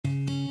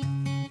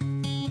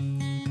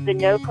the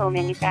NOCO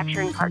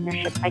Manufacturing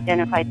Partnership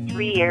identified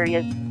 3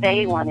 areas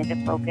they wanted to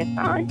focus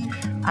on.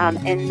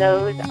 And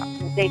those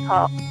they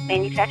call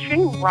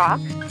manufacturing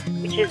rock,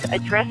 which is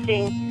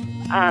addressing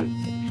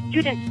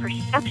students'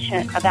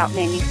 perception about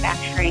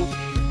manufacturing,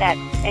 that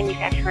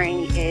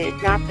manufacturing is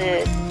not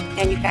the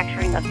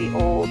manufacturing of the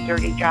old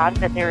dirty jobs,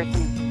 that there are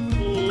some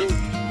clean,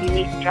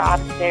 unique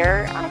jobs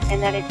there,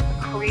 and that it's a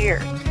career,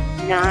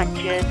 not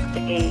just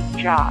a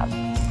job.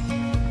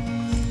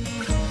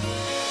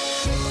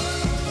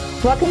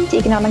 Welcome to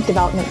Economic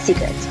Development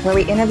Secrets, where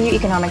we interview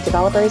economic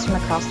developers from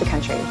across the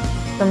country.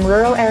 From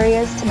rural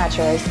areas to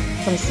metros,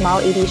 from small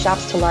ED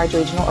shops to large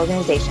regional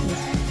organizations,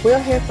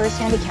 we'll hear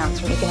firsthand accounts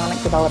from economic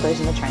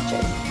developers in the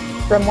trenches.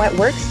 From what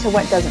works to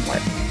what doesn't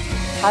work,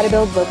 how to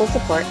build local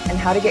support, and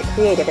how to get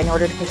creative in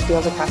order to push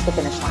deals across the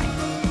finish line.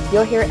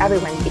 You'll hear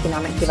everyone's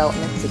economic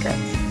development secrets.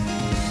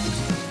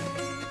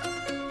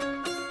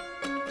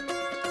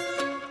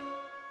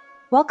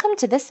 Welcome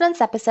to this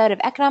month's episode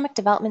of Economic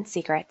Development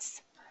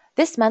Secrets.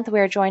 This month, we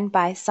are joined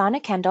by Sana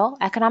Kendall,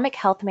 Economic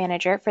Health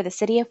Manager for the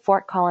City of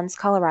Fort Collins,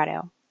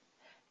 Colorado.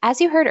 As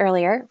you heard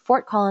earlier,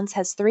 Fort Collins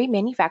has 3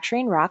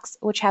 manufacturing rocks,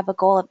 which have a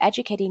goal of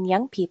educating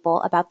young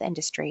people about the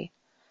industry.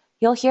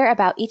 You'll hear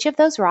about each of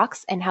those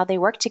rocks and how they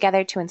work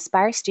together to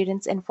inspire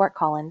students in Fort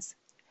Collins.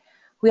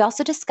 We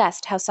also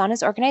discussed how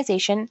Sana's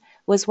organization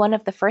was one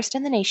of the first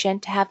in the nation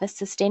to have a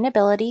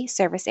sustainability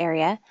service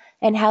area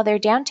and how their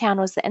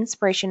downtown was the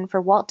inspiration for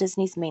Walt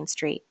Disney's Main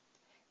Street.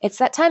 It's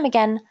that time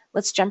again.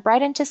 Let's jump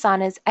right into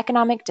Sana's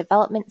Economic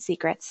Development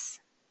Secrets.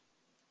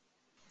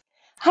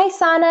 Hi,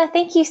 Sana.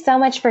 Thank you so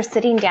much for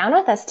sitting down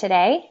with us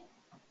today.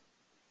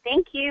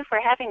 Thank you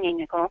for having me,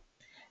 Nicole.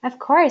 Of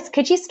course.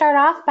 Could you start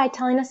off by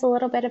telling us a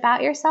little bit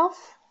about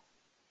yourself?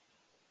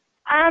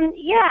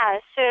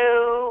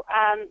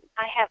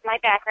 My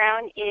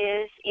background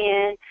is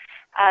in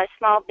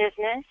small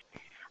business.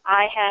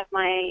 I have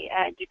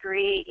my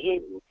degree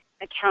in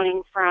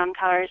accounting from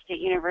Colorado State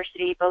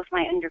University, both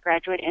my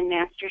undergraduate and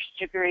master's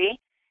degree.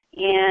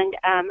 And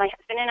my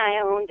husband and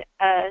I owned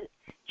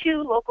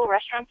 2 local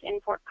restaurants in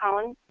Fort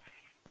Collins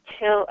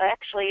till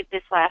actually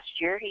this last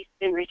year. He's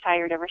been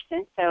retired ever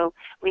since, so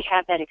we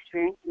have that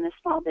experience in the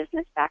small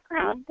business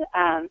background.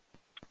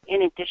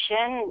 In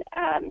addition,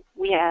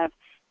 we have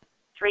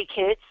 3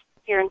 kids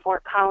here in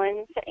Fort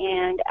Collins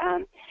and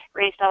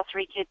raised all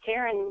 3 kids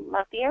here and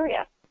love the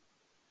area.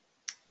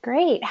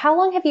 Great. How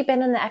long have you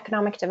been in the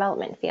economic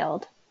development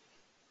field?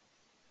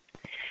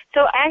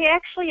 So I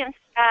actually am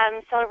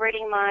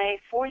celebrating my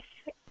 4th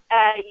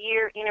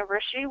year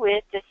anniversary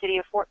with the City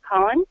of Fort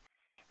Collins.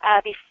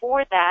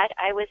 Before that,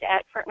 I was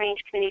at Front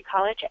Range Community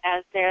College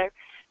as their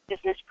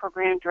business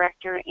program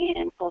director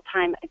and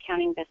full-time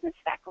accounting business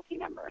faculty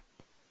member.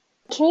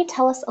 Can you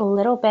tell us a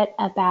little bit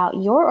about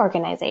your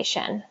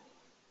organization?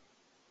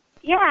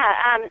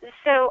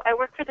 So I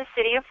work for the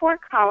City of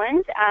Fort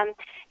Collins. And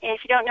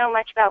if you don't know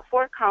much about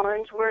Fort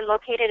Collins, we're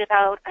located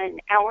about an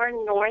hour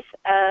north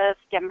of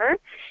Denver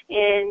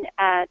in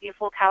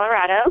beautiful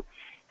Colorado.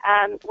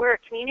 We're a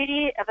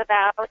community of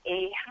about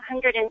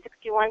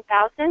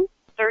 161,000.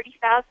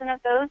 30,000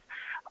 of those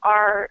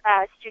are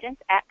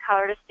students at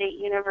Colorado State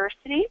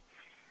University.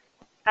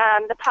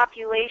 The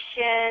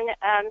population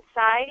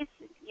size,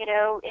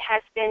 it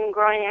has been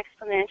growing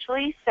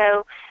exponentially,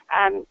 so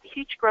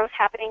huge growth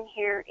happening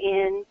here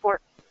in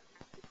Fort.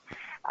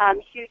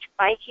 Huge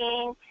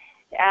biking,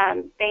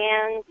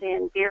 bands,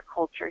 and beer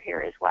culture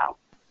here as well.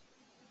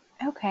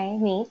 Okay,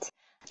 neat.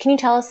 Can you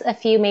tell us a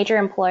few major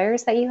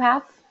employers that you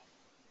have?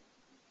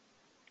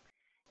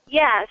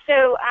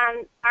 So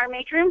our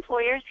major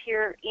employers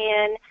here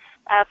in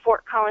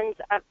Fort Collins,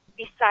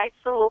 besides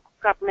the local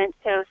government,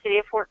 so City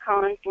of Fort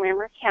Collins,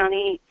 Larimer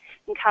County,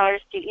 and Colorado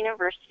State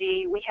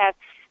University, we have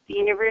the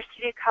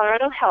University of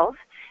Colorado Health,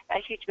 a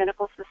huge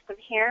medical system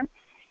here.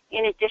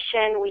 In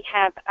addition, we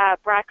have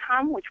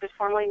Broadcom, which was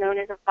formerly known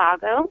as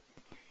Avago,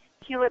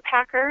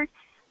 Hewlett-Packard.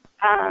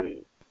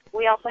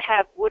 We also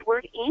have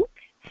Woodward, Inc.,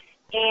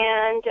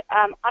 and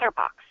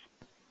Otterbox.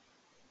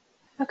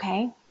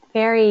 Okay,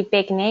 very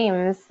big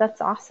names.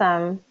 That's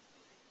awesome.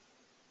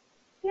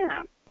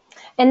 Yeah.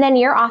 And then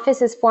your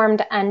office is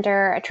formed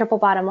under a triple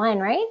bottom line,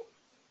 right?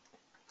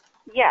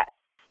 Yes.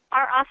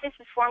 Our office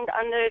is formed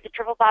under the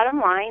triple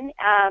bottom line.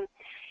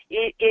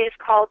 It is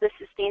called the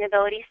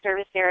Sustainability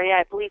Service Area.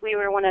 I believe we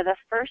were one of the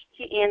first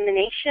in the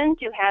nation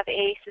to have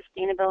a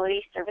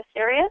Sustainability Service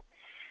Area.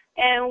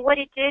 And what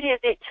it did is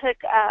it took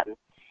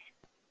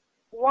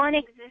one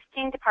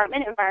existing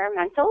department,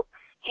 environmental,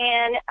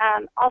 and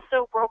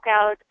also broke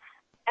out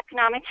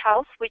economic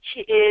health, which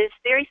is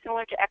very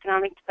similar to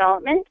economic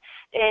development,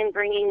 and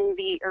bringing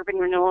the Urban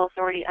Renewal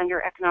Authority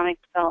under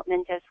economic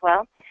development as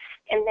well.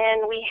 And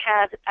then we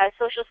have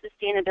social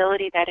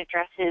sustainability that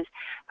addresses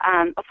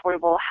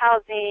affordable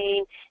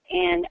housing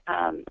and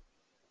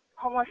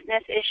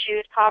homelessness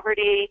issues,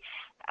 poverty,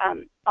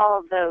 all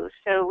of those.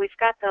 So we've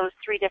got those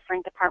 3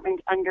 different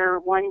departments under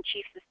one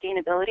Chief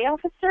Sustainability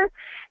Officer,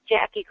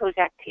 Jackie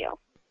Kozak-Teal.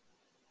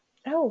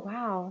 Oh,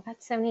 wow.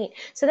 That's so neat.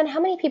 So then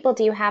how many people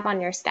do you have on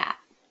your staff?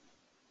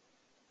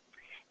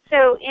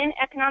 So in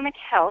economic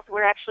health,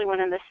 we're actually one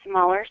of the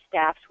smaller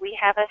staffs. We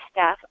have a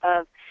staff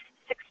of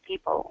 6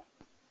 people.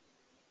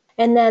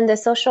 And then the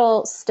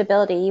social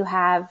stability you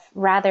have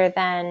rather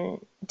than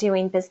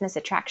doing business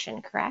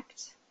attraction,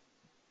 correct?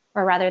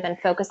 Or rather than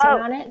focusing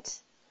on it?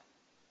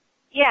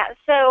 Yeah,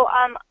 so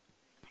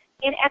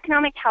in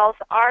economic health,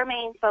 our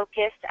main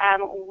focus,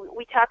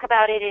 we talk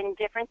about it in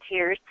different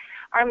tiers.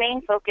 Our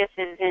main focus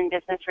is in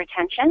business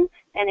retention,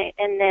 and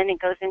then it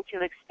goes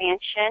into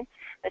expansion,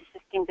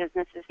 assisting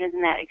businesses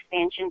in that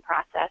expansion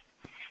process.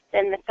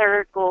 Then the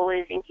third goal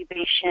is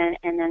incubation,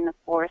 and then the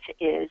fourth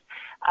is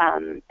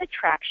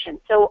attraction.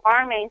 So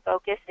our main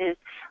focus is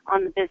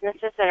on the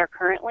businesses that are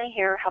currently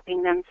here,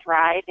 helping them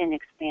thrive and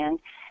expand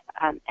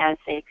as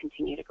they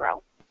continue to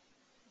grow.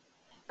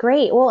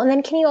 Great. Well, and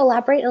then can you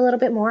elaborate a little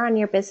bit more on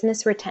your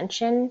business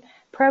retention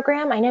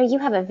program? I know you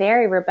have a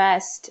very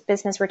robust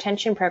business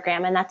retention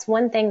program, and that's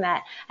one thing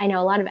that I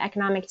know a lot of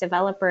economic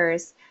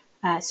developers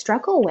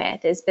struggle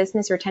with is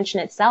business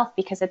retention itself,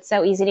 because it's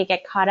so easy to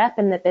get caught up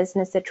in the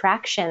business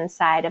attraction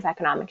side of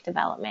economic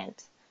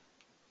development.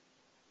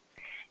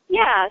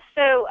 Yeah,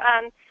 so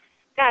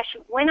gosh,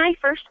 when I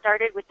first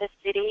started with the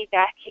city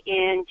back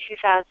in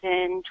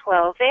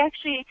 2012, they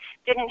actually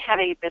didn't have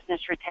a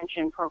business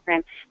retention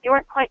program. They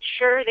weren't quite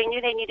sure. They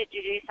knew they needed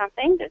to do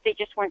something, but they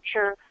just weren't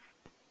sure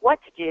what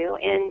to do.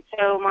 And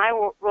so my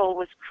role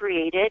was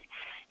created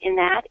in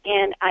that,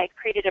 and I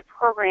created a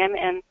program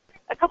and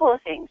a couple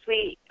of things.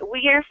 We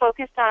are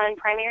focused on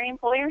primary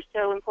employers,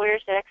 so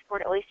employers that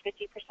export at least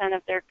 50%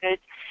 of their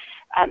goods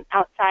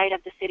outside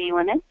of the city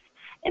limits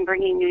and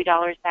bringing new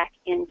dollars back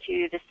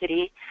into the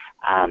city.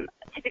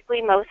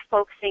 Typically, most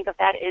folks think of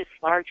that as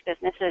large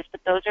businesses,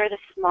 but those are the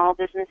small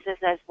businesses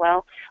as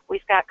well.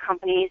 We've got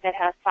companies that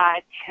have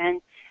 5,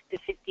 10 to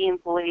 50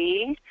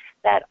 employees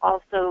that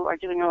also are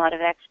doing a lot of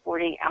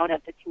exporting out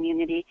of the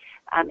community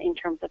in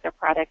terms of their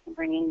products and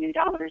bringing new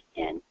dollars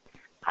in.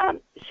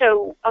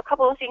 So a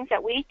couple of things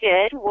that we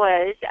did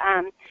was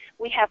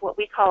we have what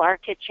we call our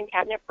kitchen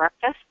cabinet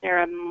breakfast.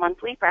 They're a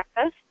monthly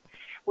breakfast.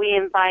 We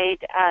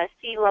invite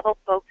C-level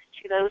folks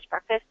to those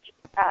breakfasts,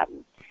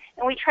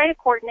 and we try to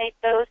coordinate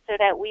those so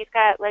that we've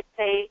got, let's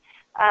say,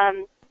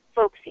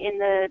 folks in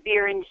the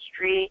beer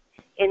industry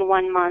in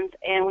one month,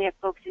 and we have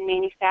folks in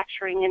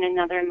manufacturing in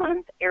another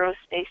month,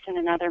 aerospace in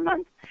another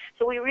month.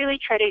 So we really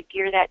try to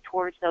gear that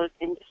towards those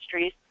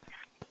industries.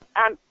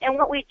 And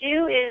what we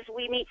do is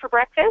we meet for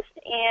breakfast,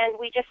 and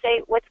we just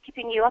say, what's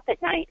keeping you up at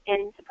night?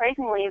 And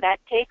surprisingly, that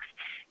takes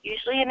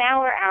usually an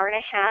hour, hour and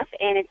a half,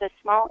 and it's a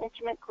small,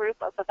 intimate group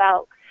of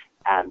about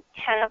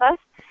 10 of us.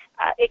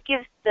 It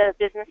gives the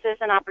businesses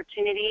an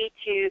opportunity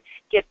to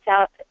get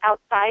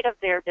outside of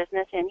their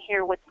business and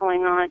hear what's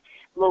going on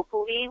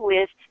locally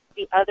with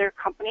the other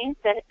companies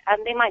that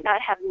they might not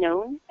have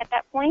known at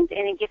that point,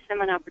 and it gives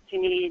them an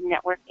opportunity to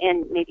network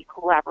and maybe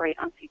collaborate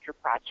on future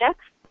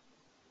projects.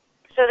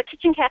 So the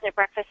Kitchen Cabinet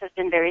Breakfast has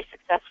been very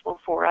successful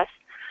for us.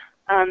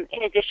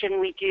 In addition,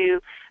 we do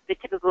the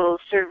typical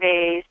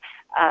surveys,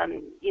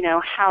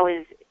 how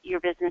is your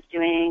business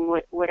doing,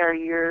 what are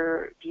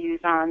your views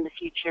on the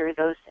future,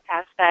 those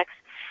aspects.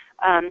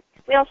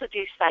 We also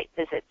do site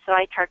visits. So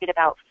I target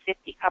about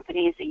 50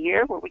 companies a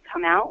year where we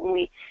come out and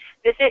we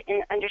visit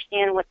and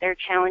understand what their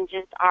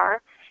challenges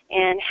are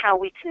and how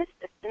we can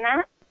assist in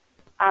that.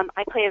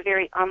 I play a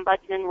very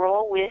ombudsman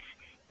role with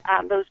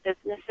those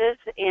businesses,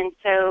 and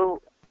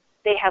so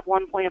they have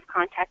one point of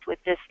contact with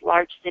this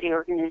large city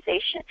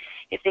organization.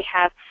 If they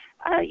have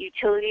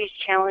utilities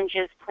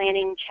challenges,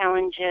 planning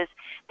challenges,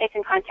 they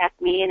can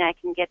contact me and I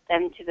can get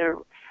them to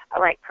the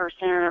right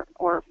person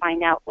or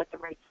find out what the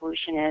right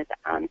solution is.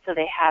 So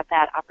they have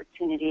that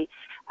opportunity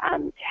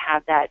to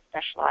have that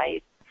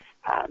specialized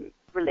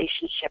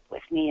relationship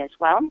with me as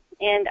well.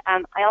 And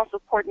I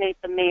also coordinate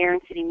the mayor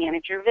and city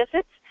manager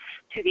visits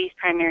to these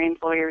primary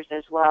employers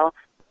as well,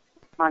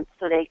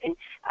 so they can,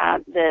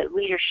 the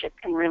leadership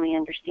can really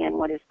understand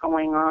what is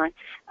going on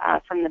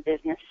from the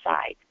business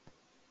side.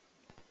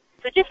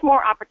 So just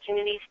more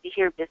opportunities to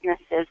hear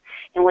businesses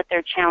and what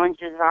their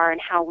challenges are and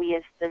how we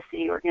as the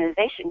city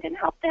organization can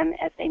help them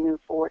as they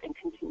move forward and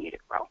continue to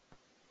grow.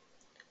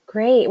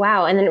 Great.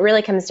 Wow. And then it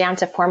really comes down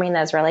to forming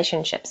those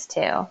relationships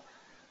too.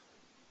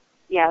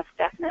 Yes,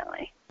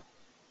 definitely.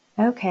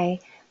 Okay.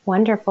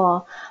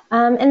 Wonderful.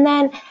 And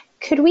then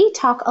could we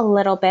talk a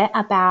little bit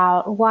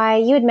about why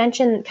you had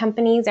mentioned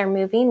companies are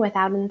moving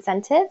without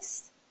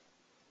incentives?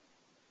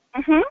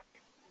 Mm-hmm.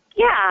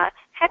 Yeah,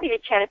 happy to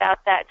chat about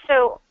that.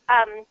 So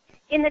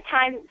in the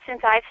time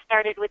since I've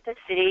started with the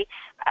city,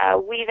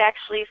 we've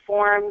actually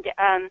formed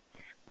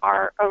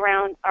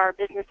around our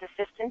business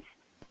assistance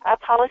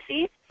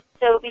policies.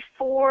 So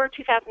before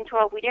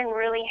 2012, we didn't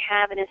really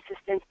have an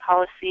assistance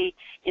policy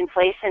in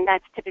place, and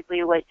that's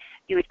typically what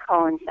you would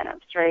call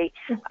incentives, right?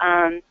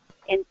 Mm-hmm.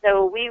 And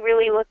so we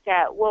really looked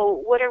at,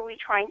 well, what are we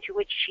trying to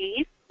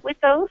achieve with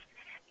those,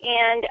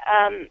 and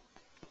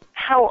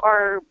how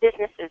are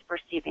businesses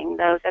perceiving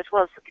those, as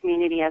well as the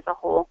community as a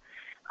whole.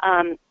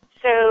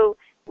 So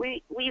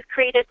we've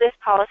created this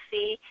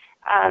policy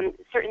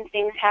certain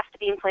things have to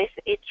be in place.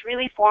 It's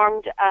really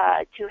formed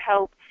to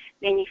help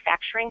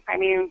manufacturing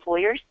primary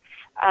employers.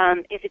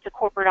 If it's a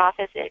corporate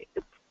office,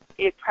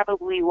 it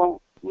probably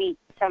won't meet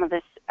some of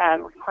this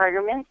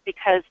requirements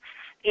because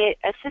the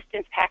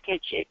assistance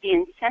package, the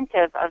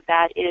incentive of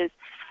that is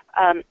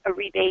a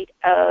rebate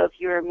of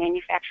your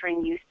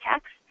manufacturing use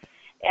tax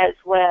as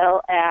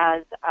well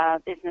as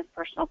business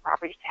personal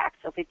property tax,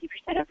 so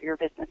 50% of your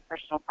business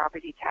personal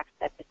property tax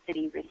that the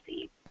city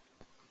receives.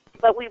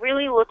 But we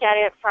really look at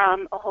it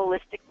from a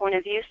holistic point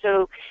of view,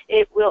 so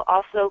it will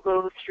also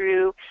go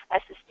through a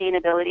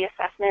sustainability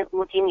assessment,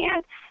 looking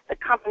at the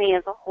company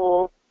as a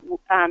whole,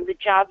 the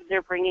jobs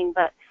they're bringing,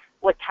 but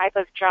what type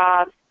of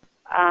jobs,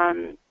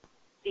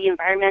 the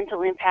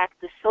environmental impact,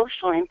 the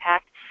social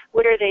impact,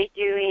 what are they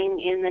doing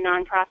in the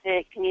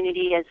nonprofit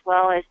community, as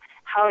well as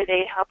how are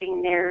they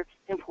helping their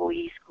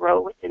employees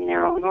grow within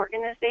their own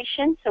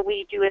organization. So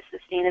we do a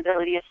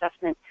sustainability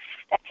assessment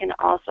that can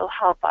also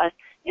help us,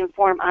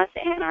 inform us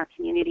and our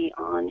community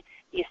on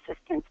the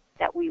assistance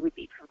that we would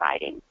be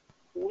providing.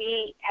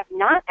 We have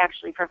not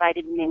actually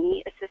provided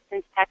many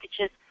assistance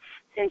packages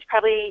since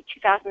probably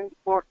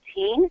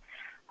 2014.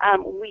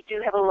 We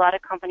do have a lot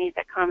of companies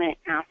that come and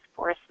ask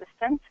for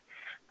assistance.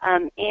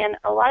 And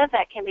a lot of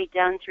that can be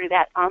done through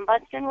that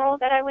ombudsman role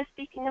that I was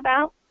speaking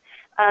about,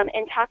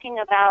 and talking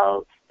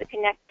about the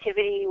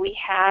connectivity we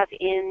have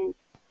in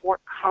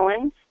Fort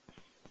Collins,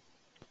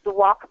 the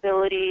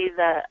walkability,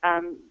 the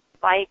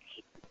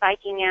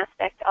biking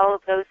aspect, all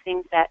of those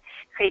things that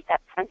create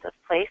that sense of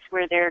place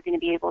where they're going to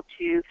be able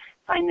to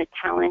find the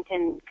talent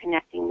and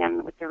connecting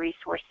them with the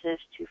resources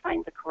to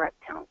find the correct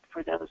talent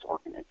for those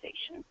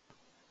organizations.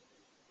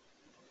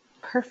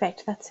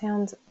 Perfect. That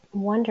sounds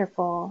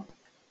wonderful.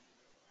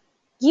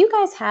 You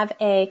guys have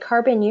a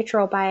carbon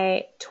neutral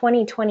by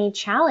 2020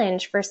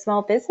 challenge for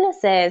small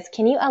businesses.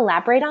 Can you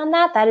elaborate on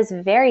that? That is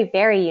very,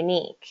 very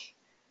unique.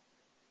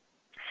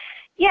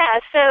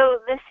 Yeah, so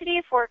the City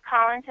of Fort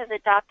Collins has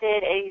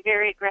adopted a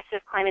very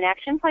aggressive climate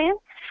action plan,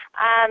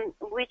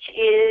 which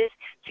is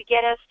to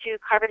get us to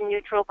carbon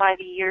neutral by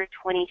the year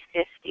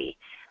 2050.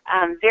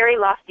 Very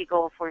lofty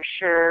goal for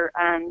sure.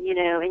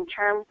 In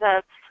terms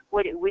of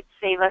what it would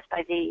save us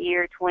by the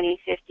year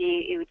 2050,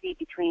 it would be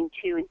between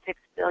 $2 and $6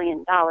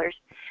 billion.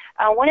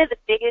 One of the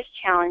biggest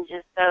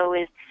challenges, though,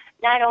 is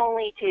not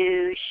only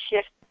to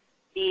shift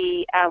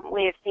the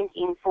way of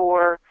thinking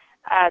for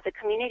the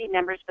community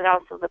members, but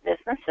also the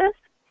businesses.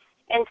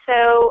 And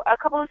so a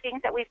couple of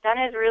things that we've done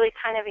is really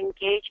kind of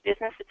engage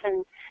businesses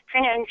and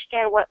trying to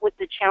understand what would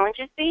the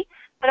challenges be,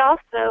 but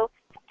also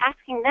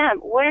asking them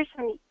what are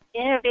some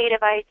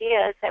innovative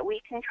ideas that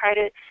we can try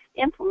to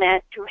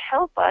implement to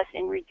help us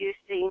in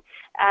reducing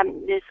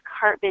this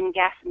carbon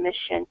gas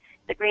emission,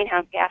 the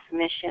greenhouse gas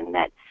emission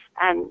that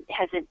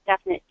has a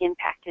definite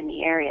impact in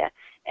the area.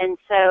 And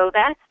so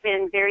that's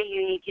been very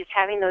unique, is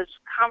having those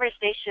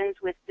conversations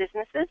with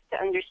businesses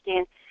to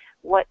understand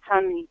what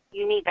some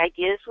unique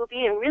ideas will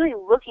be, and really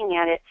looking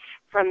at it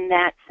from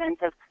that sense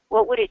of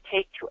what would it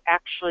take to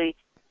actually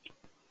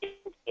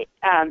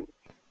an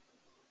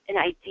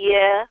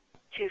idea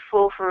to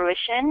full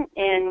fruition,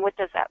 and what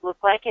does that look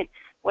like, and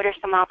what are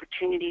some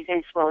opportunities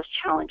as well as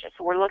challenges.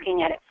 So we're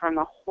looking at it from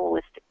a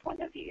holistic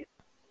point of view.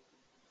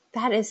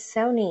 That is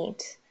so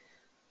neat.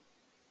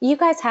 You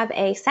guys have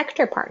a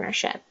sector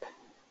partnership.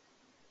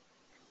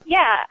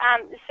 Yeah,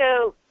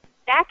 so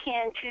back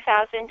in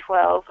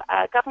 2012,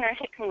 Governor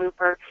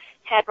Hickenlooper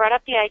had brought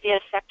up the idea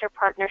of sector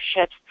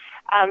partnerships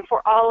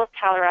for all of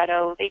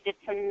Colorado. They did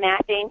some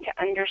mapping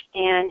to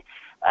understand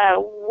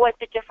what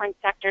the different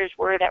sectors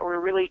were that were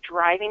really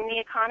driving the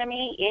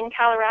economy in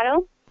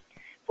Colorado.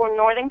 For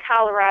northern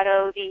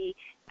Colorado, the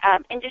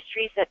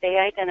industries that they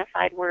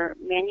identified were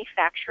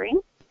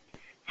manufacturing,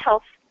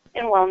 health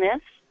and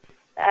wellness,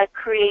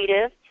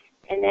 creative,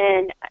 and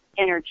then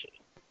energy.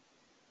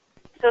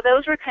 So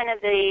those were kind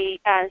of the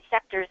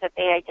sectors that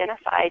they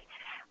identified.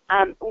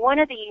 One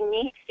of the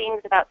unique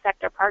things about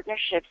sector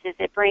partnerships is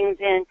it brings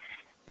in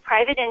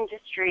private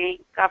industry,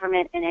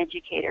 government, and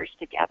educators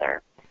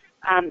together.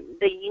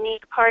 The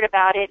unique part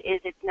about it is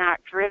it's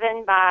not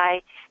driven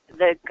by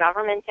the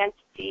government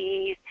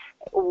entities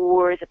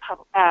or the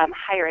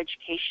higher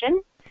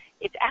education.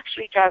 It's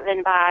actually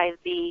driven by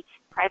the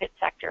private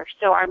sector.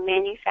 So our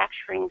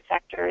manufacturing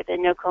sector, the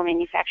NOCO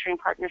Manufacturing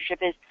Partnership,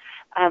 is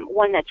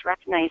one that's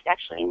recognized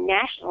actually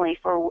nationally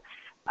for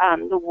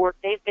the work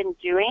they've been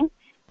doing.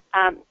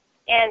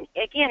 And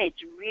again,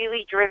 it's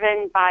really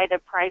driven by the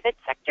private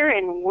sector,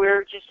 and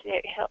we're just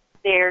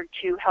there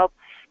to help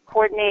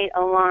coordinate,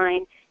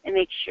 align, and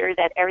make sure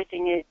that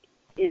everything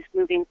is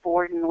moving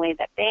forward in the way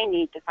that they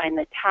need to find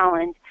the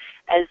talent,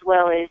 as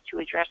well as to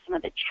address some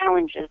of the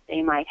challenges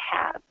they might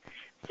have.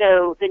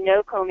 So the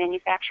NOCO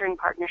Manufacturing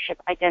Partnership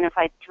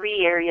identified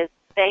 3 areas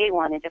they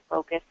wanted to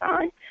focus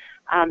on,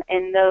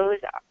 and those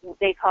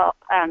they call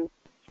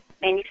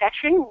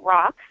manufacturing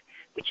rocks,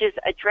 which is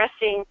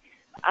addressing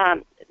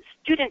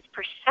students'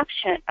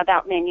 perception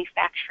about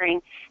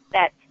manufacturing,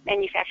 that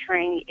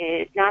manufacturing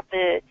is not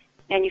the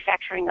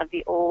manufacturing of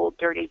the old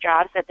dirty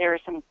jobs, that there are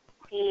some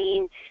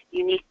clean,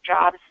 unique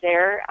jobs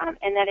there,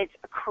 and that it's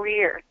a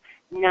career,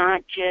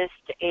 not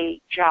just a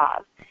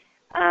job.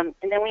 And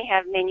then we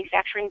have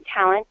manufacturing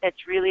talent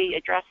that's really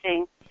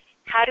addressing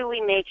how do we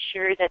make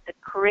sure that the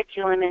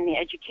curriculum and the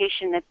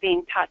education that's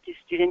being taught to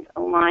students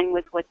align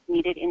with what's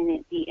needed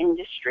in the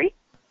industry.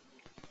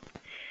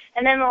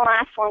 And then the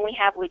last one we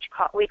have, which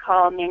we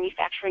call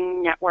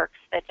manufacturing networks,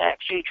 that's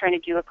actually trying to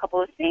do a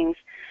couple of things.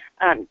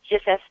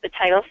 Just as the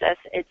title says,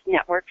 it's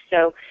networks,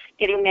 so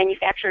getting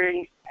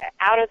manufacturers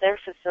out of their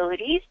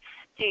facilities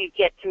to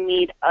get to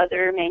meet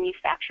other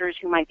manufacturers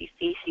who might be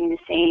facing the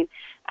same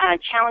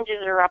challenges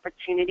or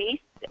opportunities.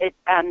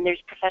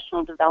 There's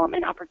professional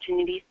development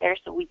opportunities there,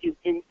 so we do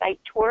insight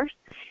tours.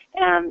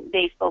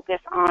 They focus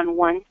on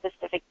one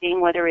specific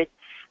thing, whether it's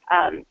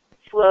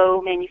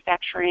slow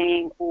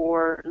manufacturing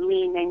or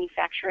lean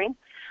manufacturing.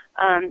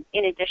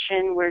 In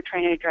addition, we're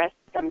trying to address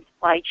some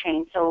supply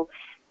chain, so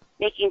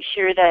making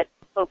sure that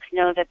folks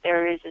know that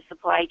there is a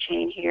supply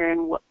chain here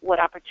and what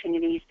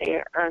opportunities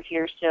there are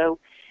here. So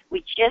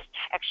we just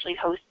actually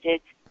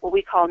hosted what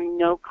we call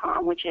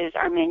NOCOM, which is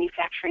our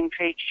manufacturing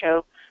trade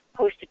show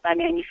hosted by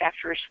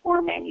manufacturers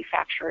for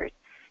manufacturers.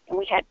 And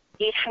we had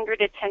 800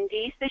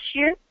 attendees this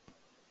year,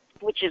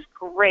 which is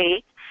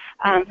great,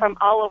 from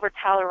all over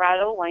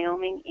Colorado,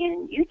 Wyoming,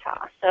 and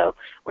Utah. So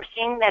we're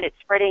seeing that it's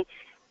spreading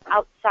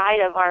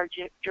outside of our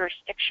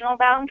jurisdictional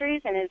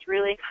boundaries and is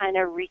really kind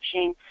of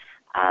reaching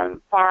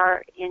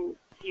far in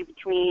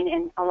between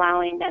and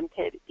allowing them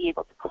to be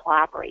able to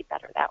collaborate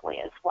better that way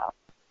as well.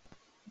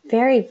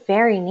 Very,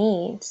 very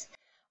neat.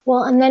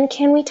 Well, and then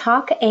can we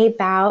talk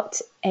about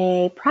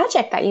a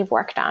project that you've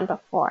worked on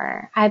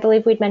before? I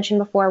believe we'd mentioned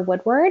before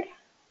Woodward.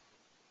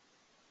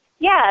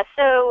 Yeah,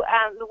 so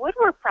the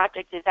Woodward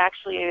project is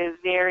actually a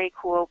very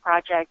cool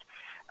project.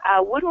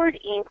 Woodward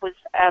Inc. was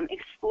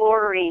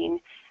exploring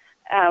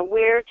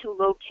where to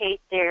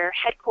locate their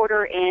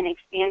headquarters and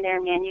expand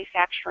their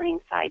manufacturing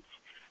sites.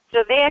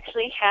 So they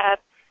actually have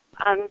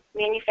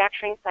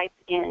manufacturing sites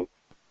in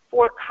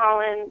Fort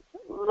Collins,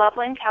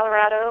 Loveland,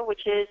 Colorado,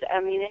 which is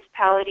a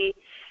municipality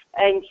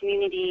and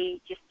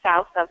community just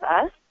south of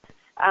us,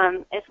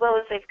 as well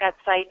as they've got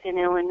sites in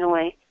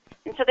Illinois.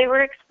 And so they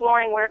were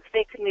exploring where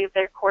they could move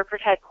their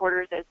corporate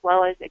headquarters as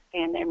well as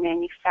expand their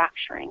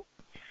manufacturing.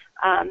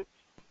 In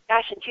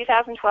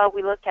 2012,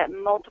 we looked at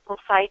multiple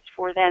sites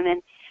for them,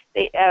 and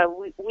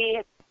we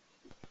had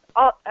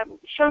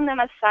shown them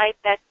a site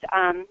that's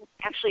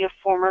actually a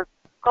former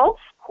golf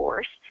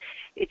course.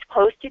 It's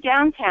close to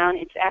downtown.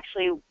 It's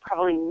actually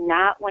probably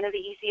not one of the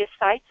easiest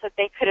sites that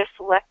they could have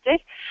selected.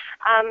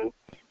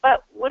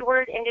 But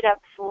Woodward ended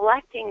up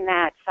selecting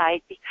that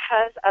site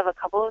because of a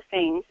couple of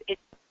things.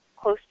 It's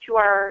close to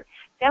our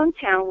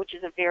downtown, which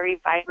is a very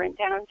vibrant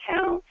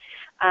downtown,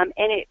 and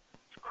it's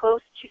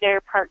close to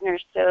their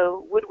partners.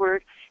 So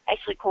Woodward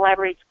actually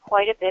collaborates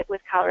quite a bit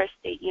with Colorado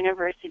State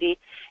University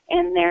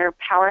and their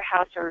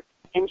Powerhouse or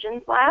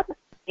Engines Lab,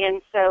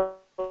 and so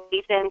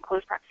we've been in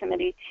close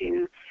proximity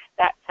to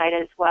that site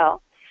as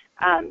well.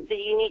 The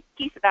unique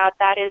piece about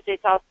that is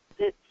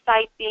the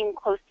site being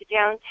close to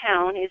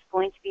downtown is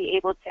going to be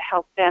able to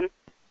help them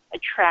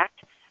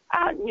attract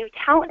new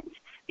talent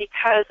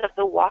because of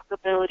the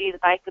walkability, the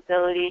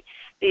bikeability,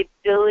 the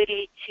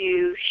ability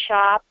to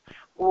shop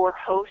or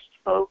host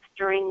folks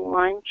during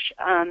lunch,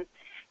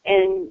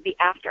 and the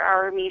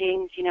after-hour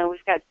meetings. You know,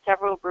 we've got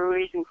several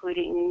breweries,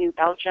 including New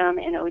Belgium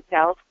and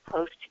Odell,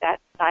 close to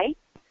that site.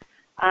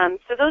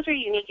 So those are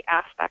unique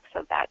aspects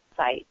of that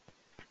site.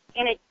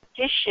 In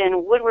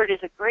addition, Woodward is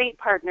a great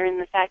partner in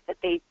the fact that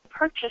they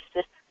purchased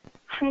this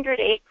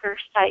 100-acre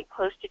site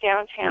close to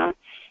downtown,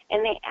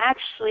 and they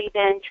actually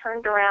then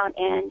turned around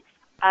and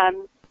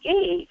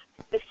gave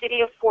the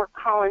city of Fort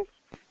Collins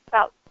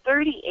about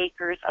 30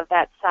 acres of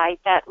that site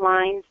that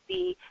lines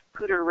the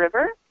Poudre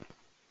River,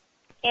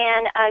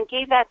 and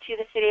gave that to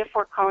the city of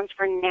Fort Collins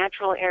for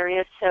natural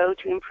areas, so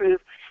to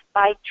improve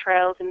bike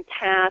trails and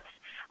paths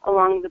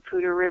along the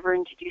Poudre River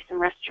and to do some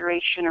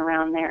restoration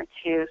around there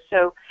too.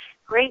 So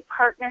great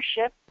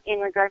partnership in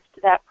regards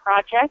to that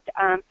project.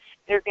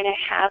 They're going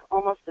to have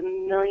almost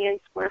 1 million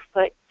square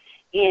foot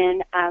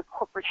in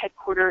corporate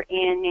headquarters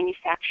and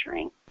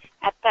manufacturing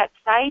at that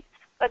site,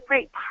 but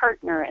great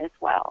partner as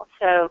well.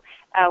 So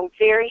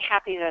very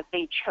happy that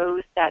they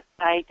chose that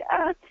site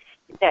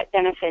that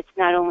benefits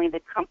not only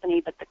the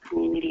company but the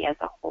community as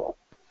a whole.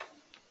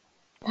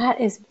 That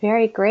is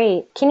very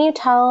great. Can you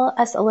tell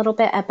us a little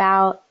bit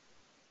about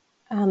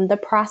the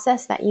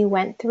process that you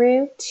went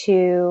through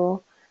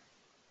to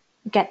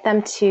get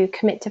them to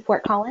commit to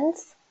Fort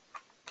Collins?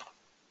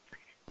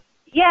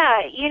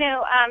 Yeah,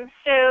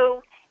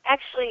 so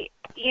actually,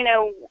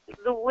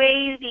 the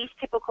way these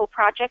typical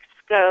projects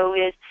go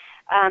is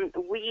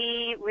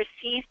we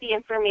received the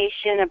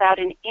information about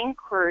an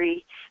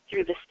inquiry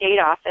through the state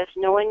office.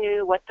 No one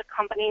knew what the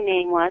company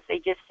name was. They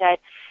just said,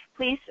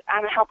 please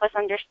help us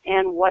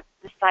understand what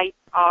the sites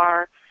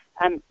are,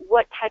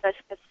 what type of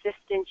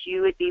assistance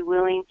you would be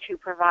willing to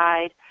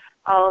provide,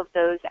 all of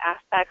those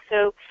aspects.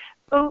 So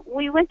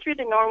we went through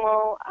the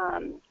normal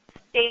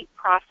state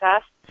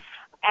process.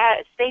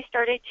 as they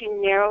started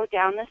to narrow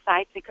down the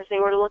sites, because they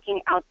were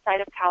looking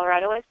outside of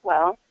Colorado as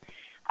well,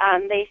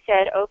 they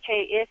said,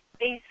 okay, if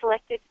they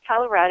selected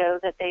Colorado,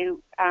 that they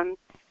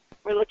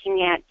were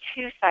looking at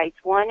 2 sites,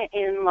 one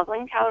in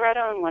Loveland,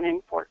 Colorado, and one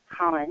in Fort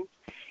Collins.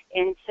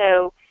 And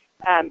so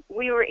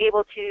we were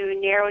able to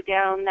narrow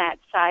down that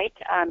site.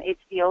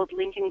 It's the old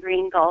Lincoln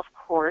Green Golf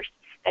Course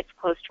that's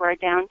close to our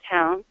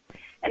downtown.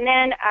 And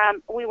then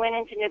we went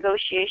into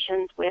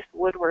negotiations with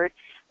Woodward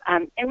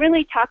and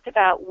really talked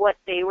about what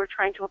they were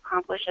trying to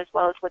accomplish, as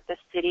well as what the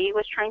city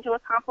was trying to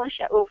accomplish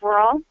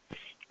overall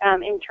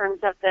in terms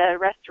of the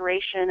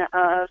restoration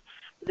of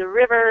the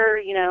river,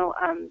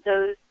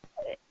 those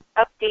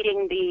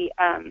updating the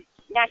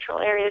natural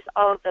areas,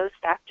 all of those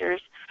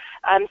factors.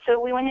 So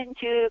we went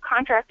into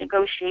contract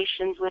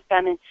negotiations with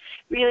them and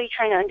really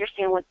trying to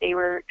understand what they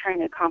were trying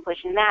to accomplish,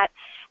 and that,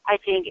 I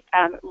think,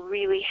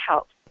 really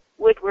helped.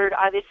 Woodward,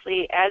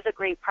 obviously, as a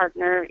great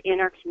partner in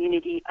our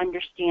community,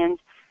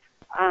 understands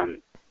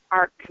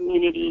our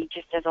community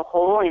just as a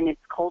whole and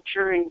its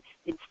culture and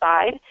its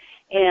vibe,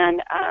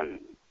 and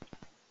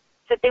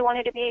that they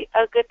wanted to be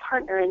a good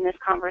partner in this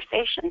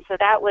conversation. So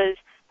that was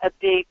a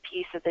big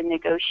piece of the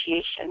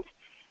negotiations.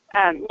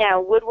 Now,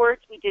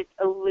 Woodward's, we did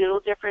a little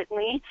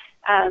differently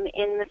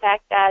in the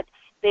fact that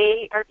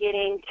they are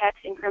getting tax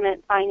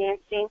increment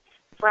financing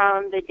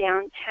from the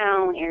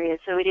downtown area,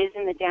 so it is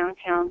in the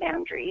downtown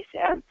boundaries.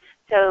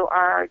 So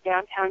our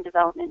Downtown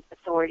Development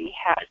Authority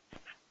has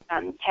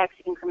tax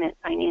increment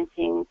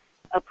financing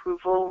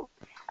approval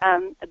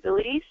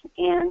abilities,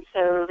 and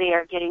so they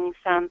are getting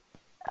some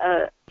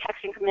tax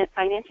increment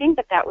financing,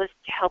 but that was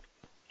to help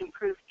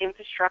improve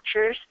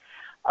infrastructures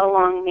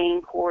along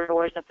main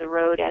corridors of the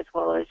road, as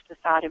well as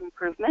facade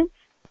improvements.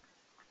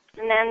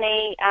 And then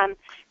they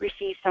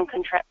received some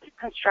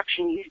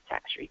construction use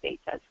tax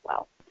rebates as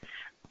well.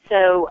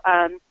 So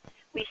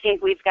we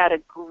think we've got a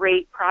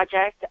great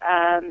project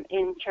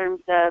in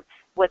terms of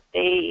what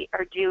they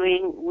are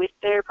doing with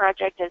their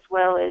project, as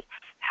well as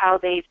how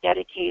they've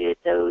dedicated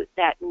those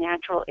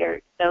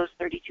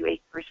 32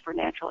 acres for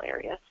natural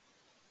areas.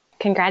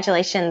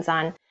 Congratulations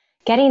on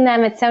getting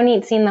them. It's so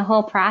neat seeing the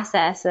whole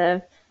process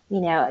of,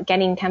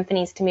 getting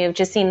companies to move,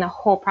 just seeing the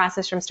whole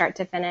process from start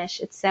to finish.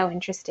 It's so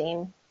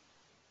interesting.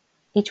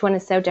 Each one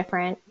is so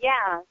different.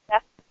 Yeah,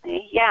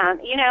 definitely. Yeah,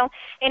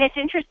 and it's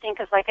interesting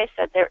because, like I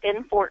said, they're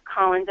in Fort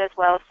Collins as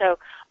well, so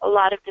a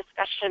lot of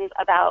discussions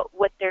about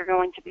what they're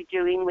going to be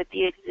doing with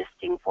the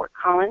existing Fort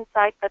Collins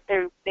site that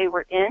they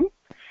were in,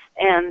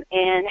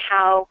 and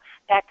how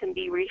that can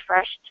be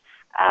refreshed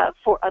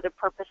for other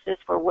purposes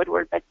for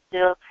Woodward, but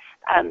still,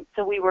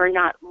 so we were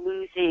not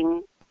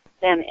losing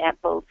them at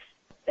both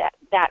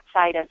that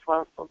site as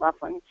well as the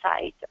Loveland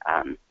site.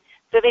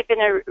 So they've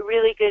been a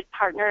really good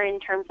partner in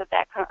terms of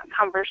that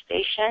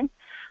conversation.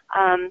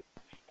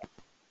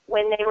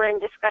 When they were in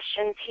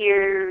discussions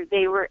here,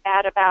 they were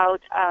at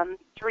about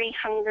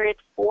 300,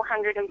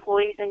 400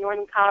 employees in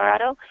northern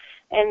Colorado,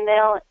 and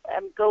they'll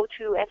go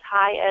to as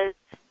high as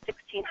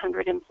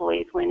 1,600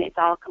 employees when it's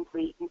all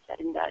complete and said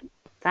and done.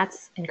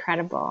 That's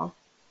incredible.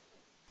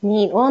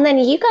 Neat. Well, and then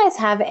you guys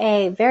have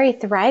a very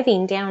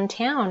thriving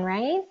downtown,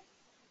 right?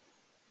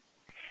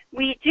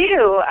 We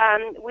do.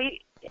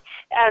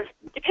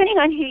 Depending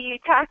on who you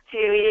talk to,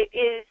 it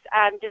is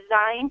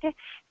designed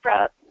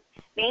from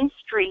Main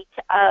Street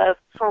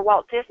for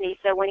Walt Disney.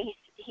 So when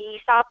he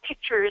saw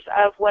pictures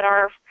of what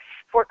our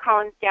Fort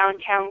Collins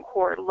downtown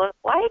core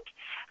looked like,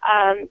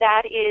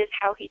 that is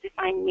how he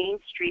designed Main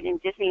Street in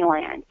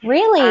Disneyland.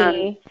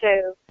 Really?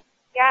 So,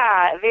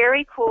 yeah,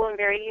 very cool and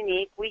very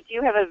unique. We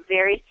do have a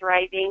very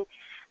thriving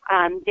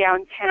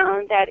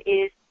downtown that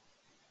is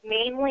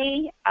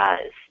mainly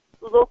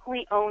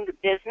locally owned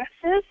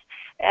businesses,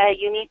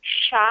 unique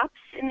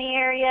shops in the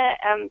area,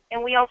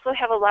 and we also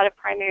have a lot of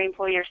primary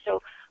employers.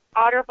 So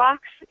Otterbox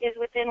is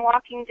within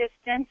walking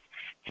distance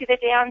to the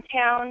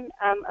downtown.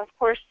 Of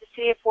course, the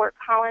city of Fort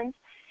Collins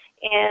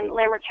and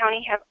Lambert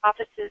County have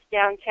offices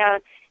downtown,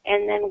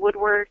 and then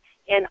Woodward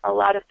and a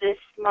lot of the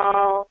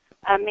small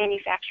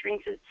manufacturing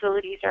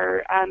facilities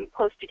are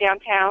close to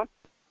downtown.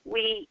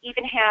 We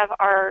even have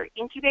our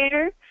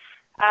incubator,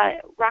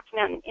 Rocky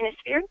Mountain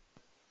Innisphere,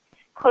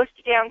 close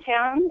to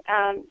downtown.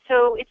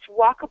 So it's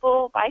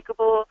walkable,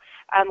 bikeable.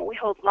 We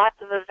hold lots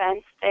of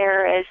events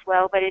there as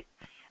well, but it's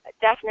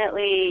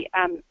definitely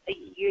a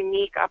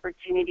unique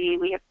opportunity.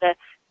 We have the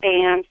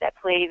bands that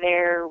play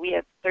there. We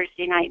have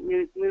Thursday night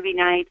movie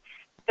night.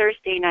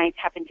 Thursday nights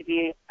happen to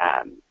be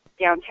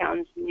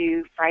downtown's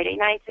new Friday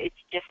nights. It's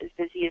just as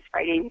busy as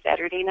Friday and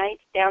Saturday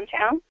nights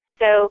downtown.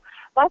 So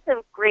lots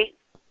of great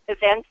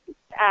events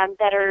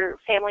that are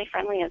family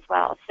friendly as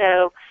well.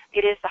 So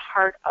it is the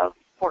heart of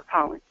Fort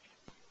Collins.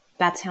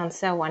 That sounds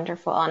so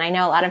wonderful. And I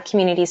know a lot of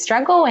communities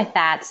struggle with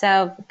that.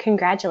 So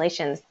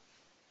congratulations.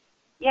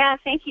 Yeah,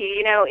 thank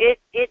you.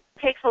 It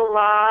takes a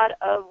lot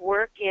of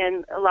work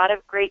and a lot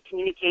of great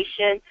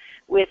communication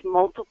with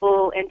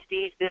multiple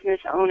entities, business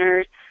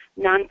owners,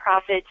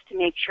 nonprofits to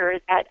make sure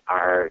that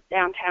our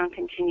downtown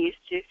continues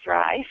to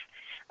thrive.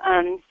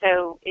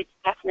 So it's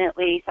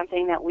definitely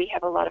something that we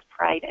have a lot of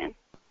pride in.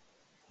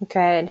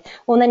 Good.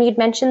 Well, then you'd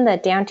mentioned the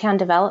Downtown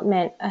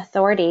Development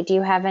Authority. Do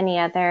you have any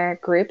other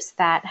groups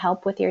that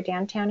help with your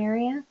downtown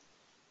area?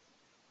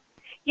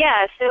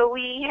 Yeah, so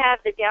we have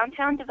the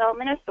Downtown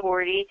Development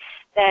Authority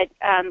that,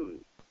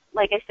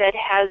 like I said,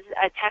 has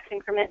a tax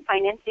increment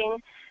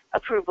financing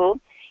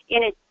approval.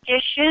 In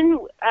addition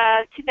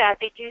to that,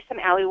 they do some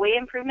alleyway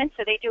improvements,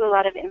 so they do a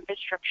lot of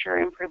infrastructure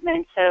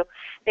improvements. So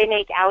they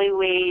make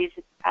alleyways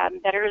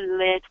better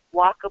lit,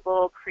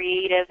 walkable,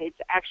 creative. It's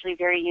actually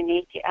very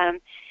unique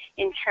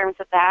in terms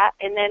of that.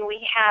 And then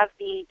we have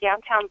the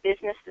Downtown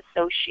Business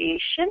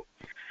Association.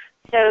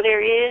 So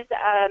there is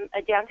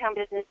a Downtown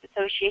Business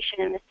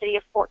Association in the city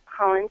of Fort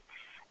Collins,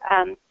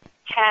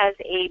 has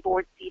a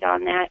board seat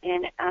on that,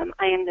 and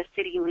I am the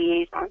city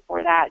liaison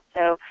for that.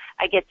 So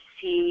I get to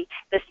see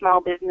the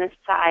small business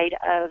side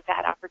of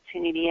that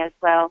opportunity as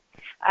well.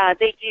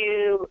 They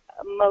do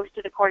most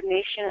of the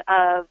coordination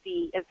of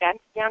the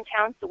events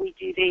downtown. So we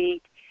do the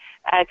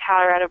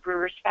Colorado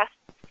Brewers Fest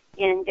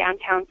in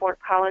downtown Fort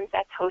Collins.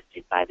 That's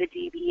hosted by the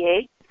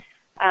DBA.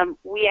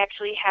 We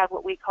actually have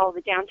what we call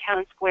the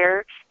Downtown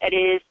Square that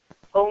is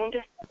owned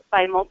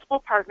by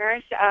multiple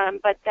partners,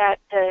 but that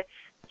the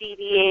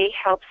DBA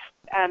helps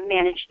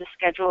manage the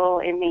schedule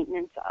and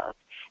maintenance of,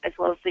 as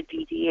well as the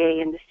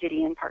DDA and the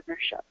city in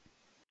partnership.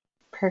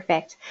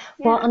 Perfect.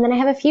 Yeah. Well, and then I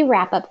have a few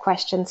wrap-up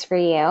questions for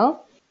you.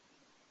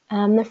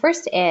 The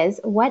first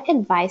is, what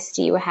advice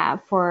do you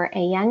have for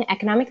a young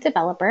economic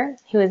developer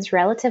who is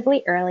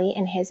relatively early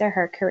in his or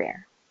her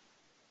career?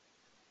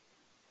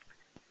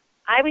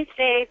 I would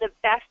say the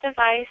best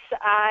advice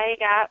I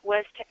got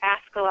was to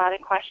ask a lot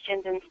of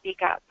questions and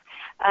speak up.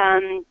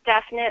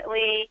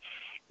 Definitely,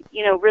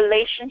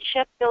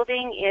 relationship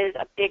building is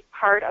a big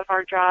part of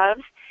our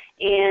jobs,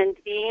 and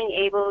being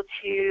able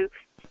to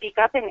speak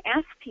up and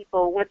ask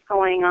people what's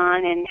going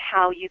on and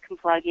how you can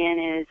plug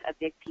in is a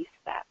big piece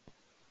of that.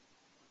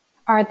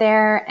 Are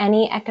there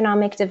any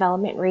economic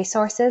development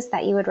resources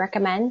that you would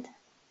recommend?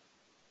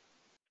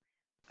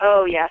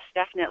 Oh, yes,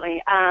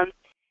 definitely.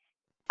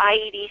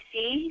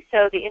 IEDC,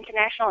 so the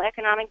International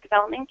Economic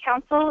Development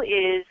Council,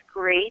 is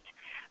great.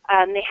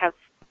 They have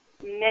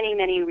many,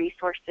 many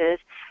resources.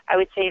 I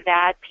would say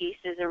that piece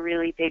is a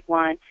really big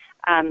one.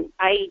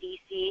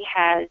 IEDC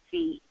has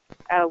the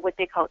what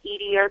they call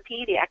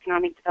EDRP, the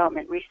Economic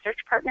Development Research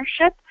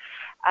Partnership.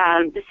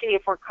 The city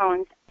of Fort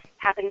Collins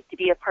happens to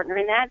be a partner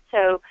in that,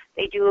 so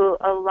they do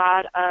a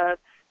lot of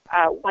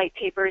white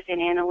papers and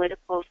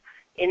analyticals,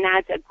 and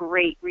that's a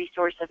great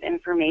resource of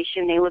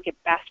information. They look at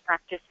best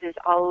practices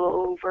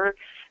all over,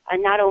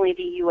 not only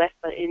the U.S.,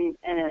 but in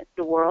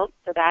the world,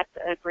 so that's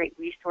a great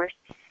resource.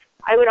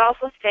 I would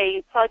also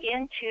say plug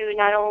into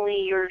not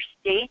only your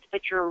state,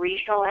 but your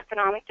regional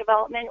economic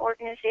development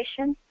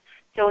organizations.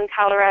 So in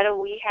Colorado,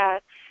 we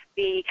have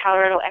the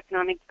Colorado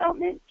Economic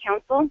Development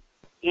Council,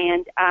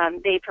 and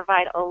they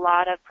provide a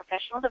lot of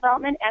professional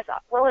development as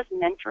well as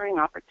mentoring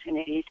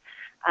opportunities.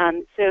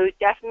 So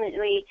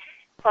definitely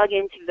plug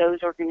into those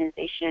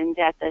organizations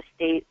at the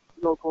state,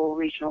 local,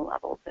 regional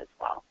levels as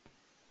well.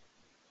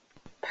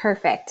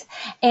 Perfect.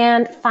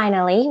 And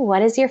finally,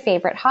 what is your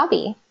favorite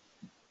hobby?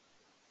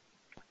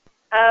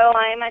 Oh,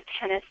 I'm a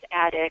tennis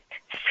addict.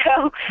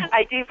 So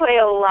I do play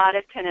a lot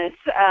of tennis,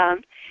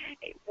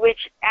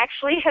 which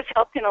actually has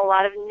helped in a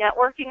lot of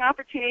networking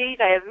opportunities.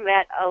 I have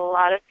met a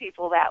lot of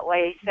people that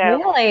way. So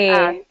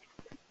really?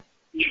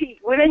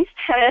 Women's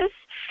tennis,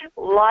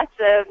 lots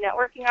of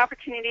networking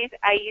opportunities.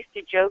 I used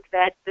to joke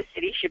that the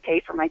city should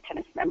pay for my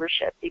tennis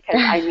membership because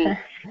I meet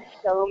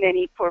so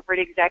many corporate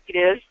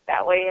executives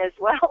that way as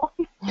well.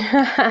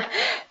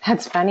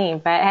 That's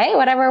funny, but hey,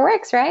 whatever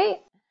works,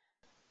 right?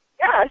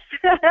 Yes.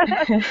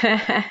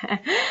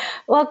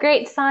 Well,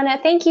 great, Sana.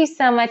 Thank you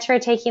so much for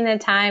taking the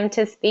time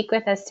to speak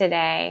with us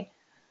today.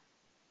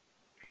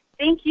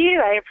 Thank you.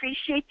 I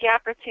appreciate the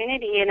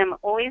opportunity, and I'm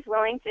always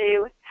willing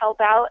to help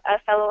out a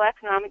fellow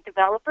economic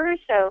developer,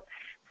 so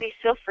please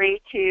feel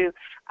free to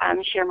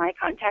share my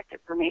contact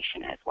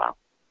information as well.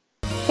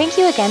 Thank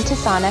you again to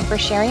Sana for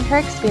sharing her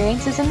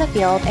experiences in the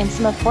field and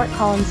some of Fort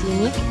Collins'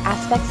 unique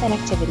aspects and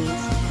activities.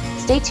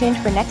 Stay tuned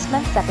for next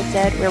month's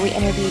episode where we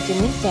interview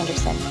Denise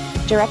Anderson,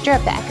 Director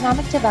of the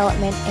Economic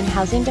Development and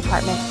Housing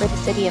Department for the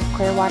City of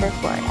Clearwater,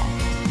 Florida.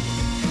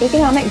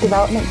 Economic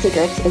Development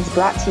Secrets is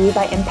brought to you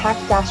by Impact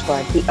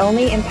Dashboard, the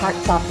only impact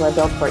software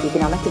built for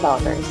economic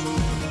developers.